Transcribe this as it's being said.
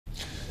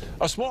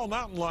A small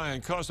mountain lion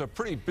caused a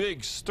pretty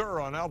big stir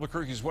on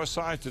Albuquerque's west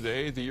side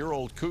today. The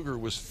year-old cougar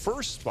was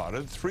first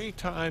spotted 3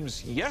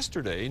 times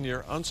yesterday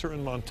near Unser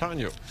and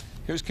Montano.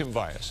 Here's Kim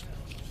Vias.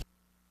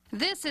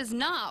 This is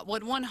not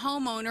what one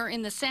homeowner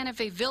in the Santa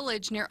Fe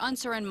village near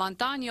Unser and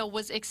Montano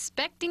was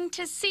expecting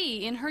to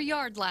see in her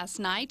yard last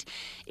night.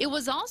 It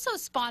was also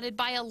spotted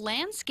by a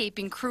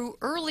landscaping crew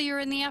earlier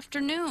in the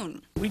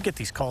afternoon. We get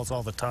these calls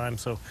all the time,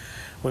 so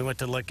we went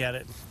to look at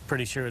it.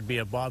 Pretty sure it'd be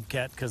a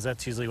bobcat because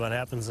that's usually what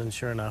happens, and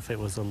sure enough, it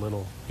was a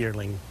little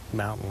yearling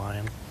mountain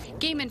lion.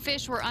 Game and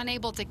Fish were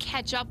unable to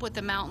catch up with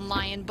the mountain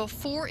lion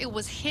before it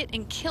was hit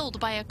and killed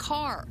by a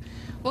car.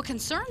 What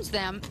concerns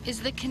them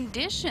is the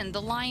condition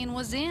the lion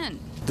was in.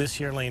 This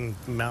yearling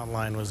mountain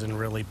lion was in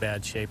really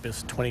bad shape.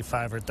 It's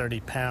 25 or 30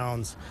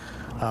 pounds.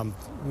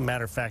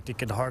 Matter of fact, it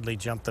could hardly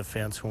jump the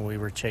fence when we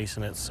were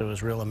chasing it, so it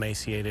was real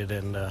emaciated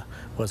and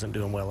wasn't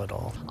doing well at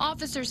all.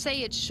 Officers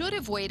say it should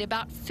have weighed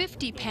about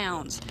 50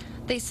 pounds.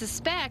 They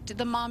suspect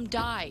the mom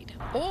died,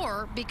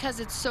 or because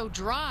it's so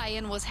dry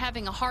and was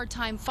having a hard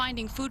time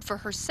finding food for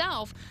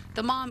herself,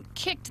 the mom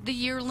kicked the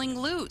yearling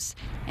loose,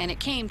 and it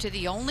came to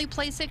the only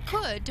place it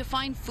could to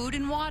find food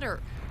and water,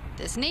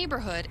 this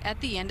neighborhood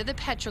at the end of the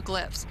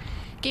petroglyphs.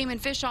 Game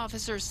and Fish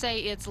officers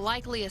say it's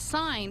likely a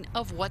sign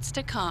of what's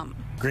to come.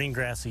 Green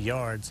grassy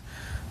yards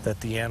that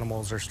the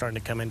animals are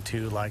starting to come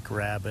into, like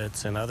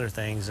rabbits and other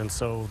things, and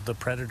so the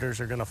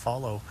predators are going to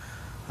follow.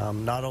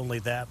 Not only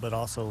that, but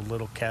also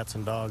little cats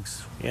and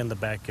dogs in the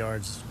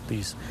backyards.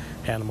 These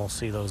animals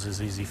see those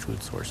as easy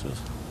food sources.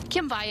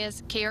 Kim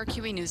Vias,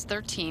 KRQE News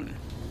 13.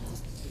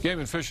 Game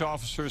and Fish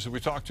officers that we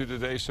talked to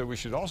today said we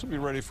should also be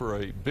ready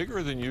for a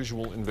bigger than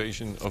usual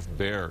invasion of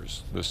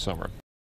bears this summer.